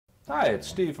Hi, it's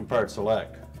Steve from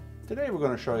PartSelect. Today we're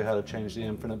going to show you how to change the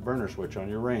infinite burner switch on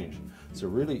your range. It's a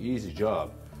really easy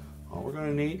job. All we're going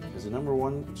to need is a number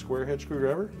 1 square head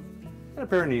screwdriver and a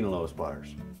pair of needle nose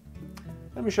pliers.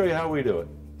 Let me show you how we do it.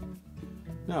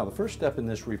 Now, the first step in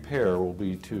this repair will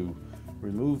be to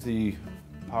remove the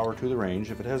power to the range.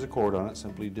 If it has a cord on it,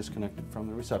 simply disconnect it from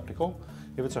the receptacle.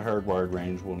 If it's a hardwired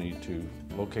range, we'll need to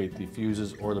locate the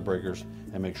fuses or the breakers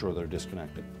and make sure they're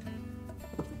disconnected.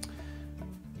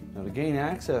 Now, to gain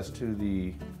access to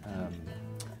the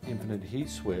infinite heat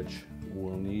switch,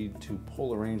 we'll need to pull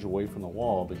the range away from the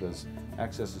wall because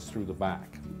access is through the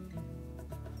back.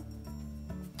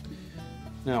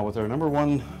 Now, with our number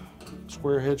 1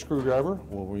 square head screwdriver,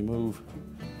 we'll remove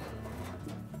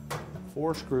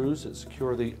 4 screws that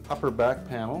secure the upper back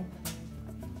panel.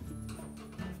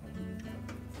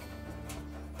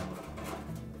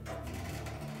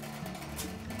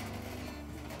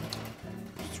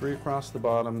 There's 3 across the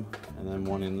bottom and then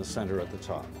 1 in the center at the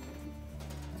top.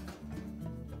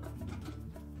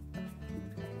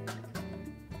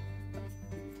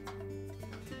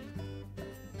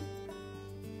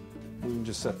 We can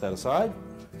just set that aside.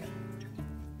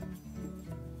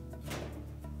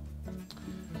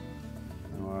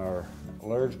 Our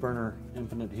large burner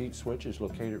infinite heat switch is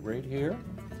located right here.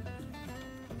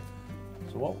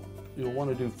 So what you'll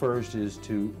want to do first is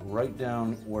to write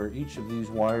down where each of these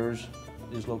wires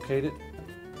is located.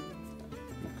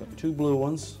 We've got 2 blue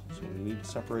ones, so you need to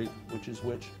separate which is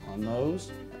which on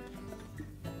those.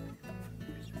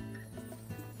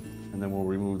 And then we'll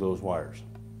remove those wires.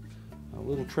 A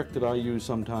little trick that I use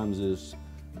sometimes is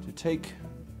to take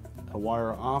a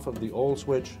wire off of the old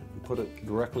switch and put it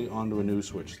directly onto a new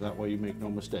switch. That way you make no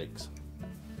mistakes.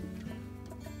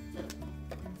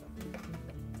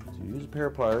 So use a pair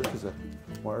of pliers because the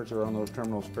wires are on those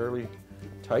terminals fairly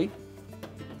tight.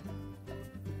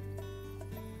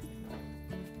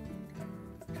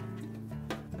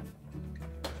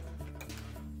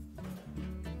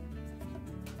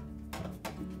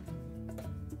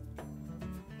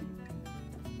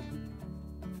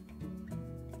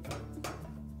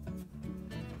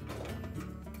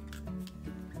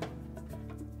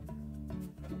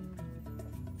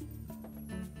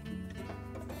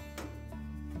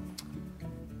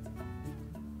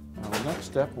 The next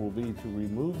step will be to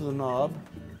remove the knob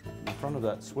in front of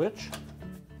that switch,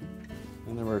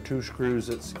 and there are 2 screws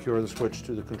that secure the switch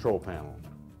to the control panel.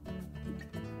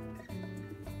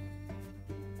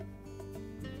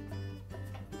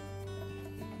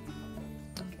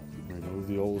 Remove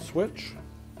the old switch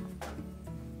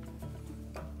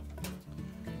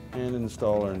and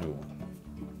install our new one.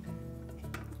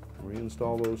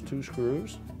 Reinstall those 2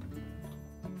 screws.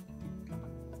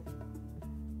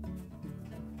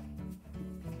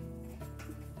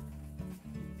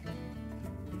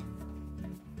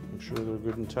 Make sure they're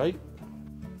good and tight.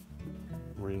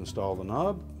 Reinstall the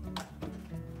knob.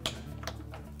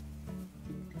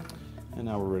 And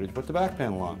now we're ready to put the back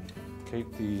panel on.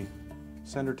 Take the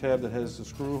center tab that has the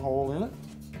screw hole in it.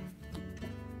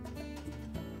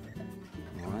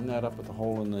 Line that up with the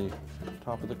hole in the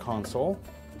top of the console.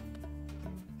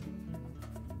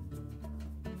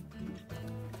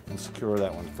 And secure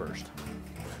that one first.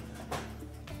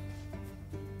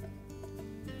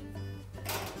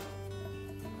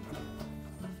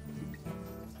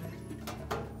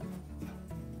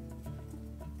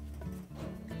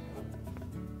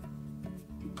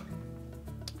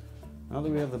 Now that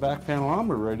we have the back panel on,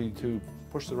 we're ready to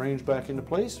push the range back into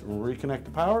place and reconnect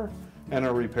the power, and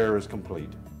our repair is complete.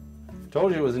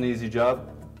 Told you it was an easy job.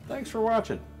 Thanks for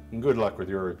watching, and good luck with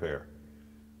your repair.